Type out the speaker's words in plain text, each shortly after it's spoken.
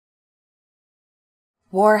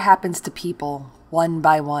War happens to people, one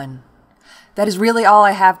by one. That is really all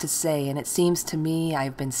I have to say, and it seems to me I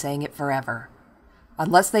have been saying it forever.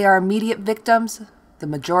 Unless they are immediate victims, the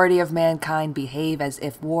majority of mankind behave as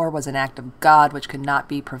if war was an act of God which could not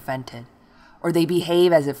be prevented, or they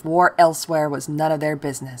behave as if war elsewhere was none of their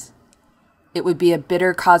business. It would be a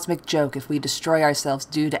bitter cosmic joke if we destroy ourselves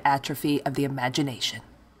due to atrophy of the imagination.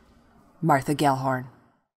 Martha Gellhorn.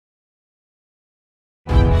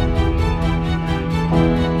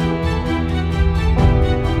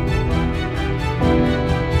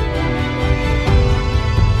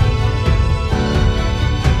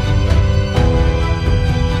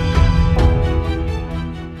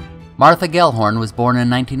 Martha Gellhorn was born in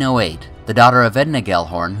 1908, the daughter of Edna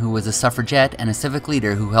Gellhorn, who was a suffragette and a civic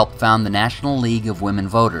leader who helped found the National League of Women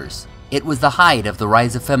Voters. It was the height of the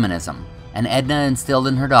rise of feminism, and Edna instilled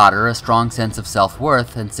in her daughter a strong sense of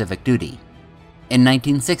self-worth and civic duty. In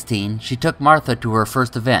 1916, she took Martha to her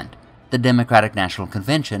first event, the Democratic National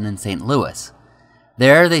Convention in St. Louis.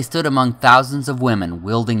 There they stood among thousands of women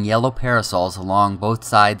wielding yellow parasols along both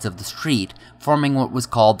sides of the street, forming what was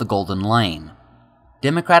called the Golden Lane.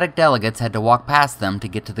 Democratic delegates had to walk past them to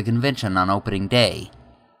get to the convention on opening day.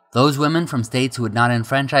 Those women from states who had not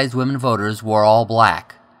enfranchised women voters wore all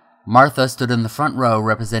black. Martha stood in the front row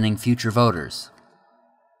representing future voters.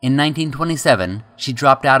 In 1927, she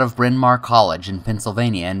dropped out of Bryn Mawr College in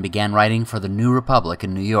Pennsylvania and began writing for the New Republic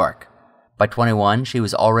in New York. By 21, she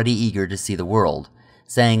was already eager to see the world,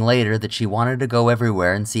 saying later that she wanted to go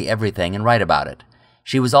everywhere and see everything and write about it.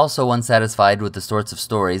 She was also unsatisfied with the sorts of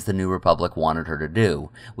stories the New Republic wanted her to do,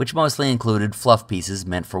 which mostly included fluff pieces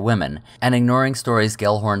meant for women, and ignoring stories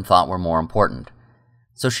Gellhorn thought were more important.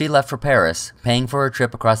 So she left for Paris, paying for her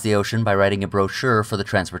trip across the ocean by writing a brochure for the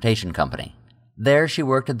transportation company. There she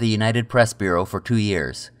worked at the United Press Bureau for 2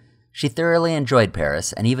 years. She thoroughly enjoyed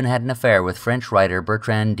Paris, and even had an affair with French writer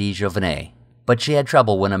Bertrand de Jouvennet. But she had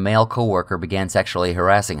trouble when a male co-worker began sexually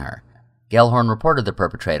harassing her. Gellhorn reported the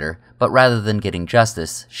perpetrator, but rather than getting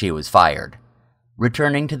justice, she was fired.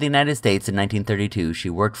 Returning to the United States in 1932, she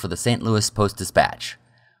worked for the St. Louis Post-Dispatch.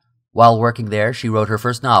 While working there, she wrote her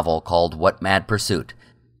first novel called What Mad Pursuit,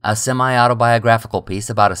 a semi-autobiographical piece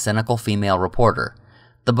about a cynical female reporter.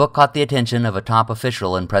 The book caught the attention of a top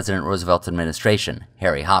official in President Roosevelt's administration,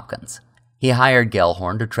 Harry Hopkins. He hired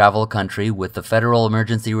Gellhorn to travel the country with the Federal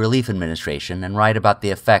Emergency Relief Administration and write about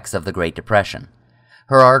the effects of the Great Depression.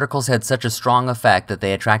 Her articles had such a strong effect that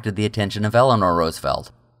they attracted the attention of Eleanor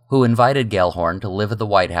Roosevelt, who invited Gellhorn to live at the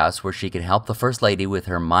White House where she could help the First Lady with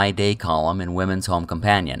her My Day column in Women's Home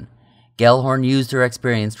Companion. Gellhorn used her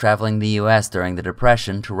experience traveling the U.S. during the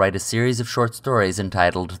Depression to write a series of short stories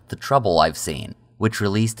entitled The Trouble I've Seen, which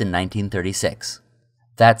released in 1936.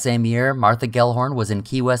 That same year, Martha Gellhorn was in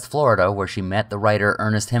Key West, Florida, where she met the writer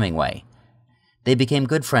Ernest Hemingway. They became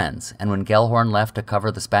good friends, and when Gellhorn left to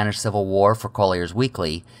cover the Spanish Civil War for Collier's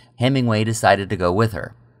Weekly, Hemingway decided to go with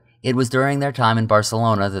her. It was during their time in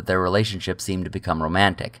Barcelona that their relationship seemed to become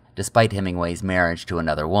romantic, despite Hemingway's marriage to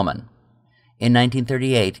another woman. In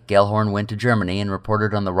 1938, Gellhorn went to Germany and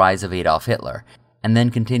reported on the rise of Adolf Hitler, and then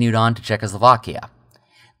continued on to Czechoslovakia.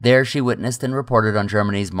 There she witnessed and reported on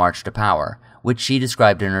Germany's march to power, which she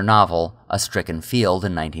described in her novel, A Stricken Field,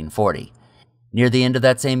 in 1940. Near the end of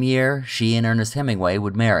that same year, she and Ernest Hemingway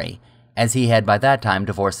would marry, as he had by that time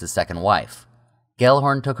divorced his second wife.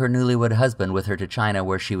 Gellhorn took her newlywed husband with her to China,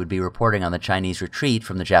 where she would be reporting on the Chinese retreat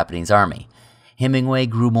from the Japanese army. Hemingway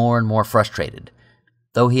grew more and more frustrated.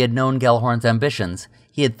 Though he had known Gellhorn's ambitions,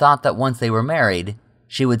 he had thought that once they were married,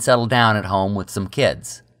 she would settle down at home with some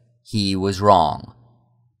kids. He was wrong.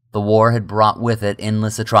 The war had brought with it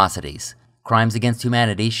endless atrocities, crimes against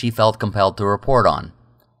humanity she felt compelled to report on.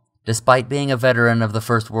 Despite being a veteran of the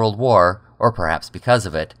First World War, or perhaps because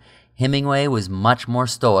of it, Hemingway was much more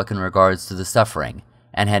stoic in regards to the suffering,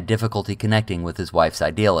 and had difficulty connecting with his wife's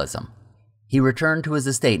idealism. He returned to his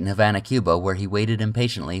estate in Havana, Cuba, where he waited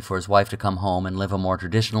impatiently for his wife to come home and live a more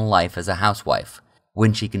traditional life as a housewife.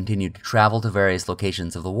 When she continued to travel to various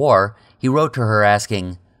locations of the war, he wrote to her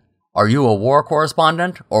asking, "Are you a war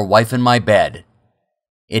correspondent or wife in my bed?"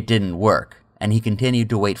 It didn't work, and he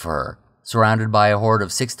continued to wait for her, surrounded by a horde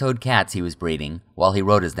of six-toed cats he was breeding, while he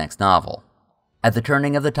wrote his next novel. At the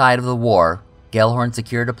turning of the tide of the war, Gellhorn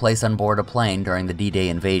secured a place on board a plane during the D-Day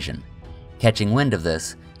invasion. Catching wind of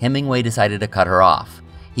this, Hemingway decided to cut her off.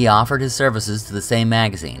 He offered his services to the same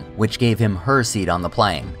magazine, which gave him her seat on the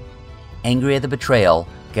plane. Angry at the betrayal,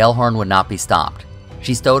 Gellhorn would not be stopped.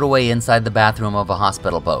 She stowed away inside the bathroom of a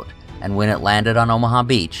hospital boat, and when it landed on Omaha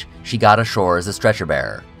Beach, she got ashore as a stretcher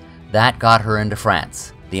bearer. That got her into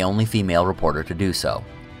France, the only female reporter to do so.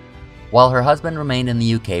 While her husband remained in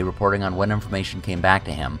the UK reporting on what information came back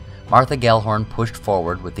to him, Martha Gellhorn pushed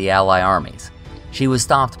forward with the Ally armies. She was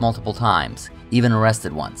stopped multiple times, even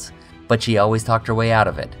arrested once, but she always talked her way out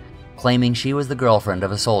of it, claiming she was the girlfriend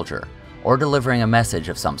of a soldier, or delivering a message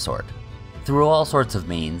of some sort. Through all sorts of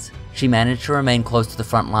means, she managed to remain close to the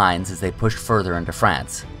front lines as they pushed further into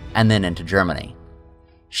France, and then into Germany.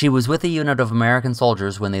 She was with a unit of American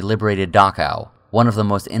soldiers when they liberated Dachau, one of the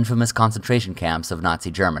most infamous concentration camps of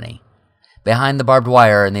Nazi Germany. Behind the barbed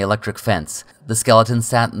wire and the electric fence, the skeletons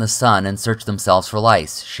sat in the sun and searched themselves for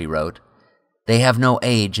lice, she wrote. They have no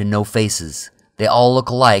age and no faces. They all look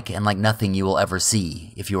alike and like nothing you will ever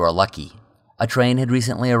see, if you are lucky. A train had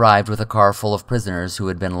recently arrived with a car full of prisoners who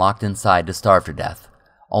had been locked inside to starve to death.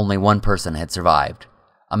 Only one person had survived,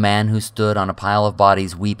 a man who stood on a pile of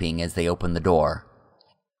bodies weeping as they opened the door.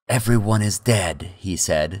 "Everyone is dead," he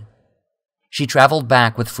said. She traveled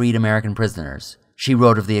back with freed American prisoners. She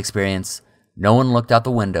wrote of the experience, "No one looked out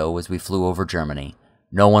the window as we flew over Germany.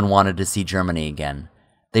 No one wanted to see Germany again.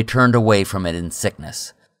 They turned away from it in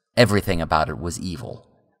sickness. Everything about it was evil.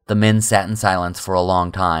 The men sat in silence for a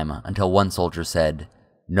long time until one soldier said,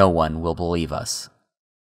 'No one will believe us.'"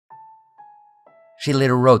 She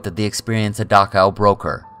later wrote that the experience at Dachau broke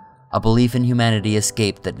her. A belief in humanity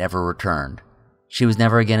escaped that never returned. She was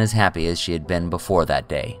never again as happy as she had been before that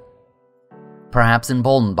day. Perhaps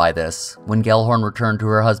emboldened by this, when Gellhorn returned to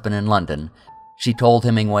her husband in London, she told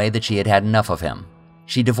Hemingway that she had had enough of him.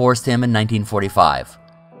 She divorced him in 1945.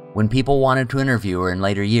 When people wanted to interview her in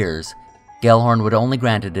later years, Gellhorn would only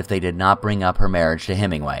grant it if they did not bring up her marriage to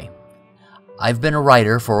Hemingway. "I've been a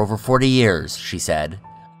writer for over 40 years, she said.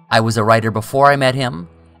 "I was a writer before I met him,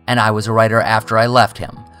 and I was a writer after I left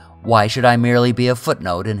him. Why should I merely be a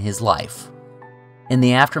footnote in his life?" In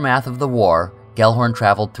the aftermath of the war, Gellhorn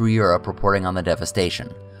traveled through Europe reporting on the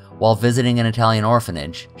devastation. While visiting an Italian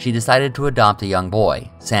orphanage, she decided to adopt a young boy,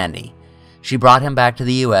 Sandy. She brought him back to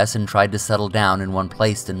the US and tried to settle down in one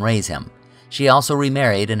place and raise him. She also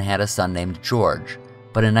remarried and had a son named George.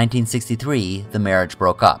 But in 1963, the marriage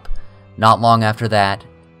broke up. Not long after that,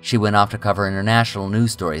 she went off to cover international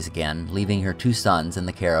news stories again, leaving her 2 sons in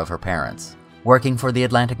the care of her parents. Working for the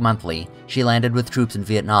Atlantic Monthly, she landed with troops in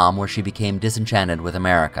Vietnam where she became disenchanted with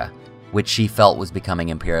America, which she felt was becoming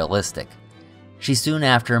imperialistic. She soon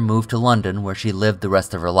after moved to London where she lived the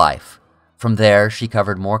rest of her life. From there, she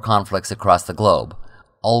covered more conflicts across the globe,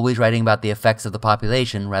 always writing about the effects of the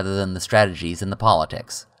population rather than the strategies and the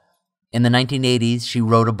politics. In the 1980s, she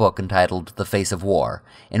wrote a book entitled The Face of War,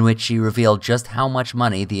 in which she revealed just how much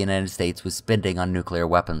money the United States was spending on nuclear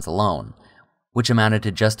weapons alone, which amounted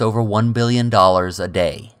to just over $1 billion a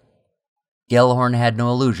day. Gellhorn had no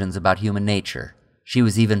illusions about human nature. She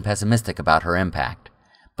was even pessimistic about her impact,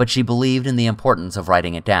 but she believed in the importance of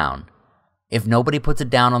writing it down. "If nobody puts it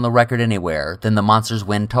down on the record anywhere, then the monsters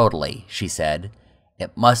win totally," she said.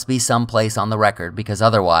 "It must be someplace on the record because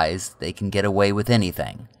otherwise they can get away with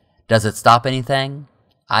anything. Does it stop anything?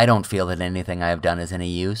 I don't feel that anything I have done is any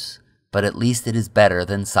use, but at least it is better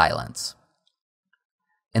than silence."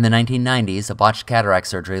 In the 1990s, a botched cataract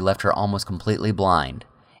surgery left her almost completely blind.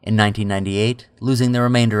 In 1998, losing the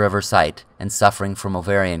remainder of her sight and suffering from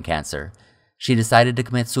ovarian cancer, she decided to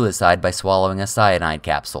commit suicide by swallowing a cyanide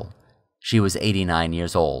capsule. She was 89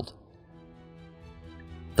 years old.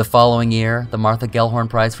 The following year, the Martha Gellhorn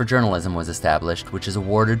Prize for Journalism was established, which is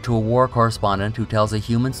awarded to a war correspondent who tells a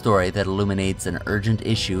human story that illuminates an urgent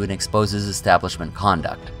issue and exposes establishment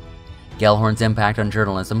conduct. Gellhorn's impact on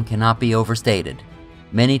journalism cannot be overstated.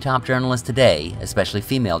 Many top journalists today, especially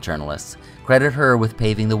female journalists, credit her with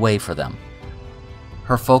paving the way for them.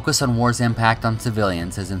 Her focus on war's impact on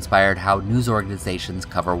civilians has inspired how news organizations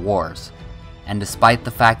cover wars. And despite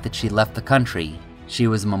the fact that she left the country, she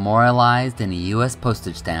was memorialized in a U.S.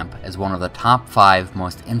 postage stamp as one of the top 5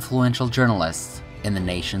 most influential journalists in the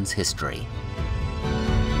nation's history.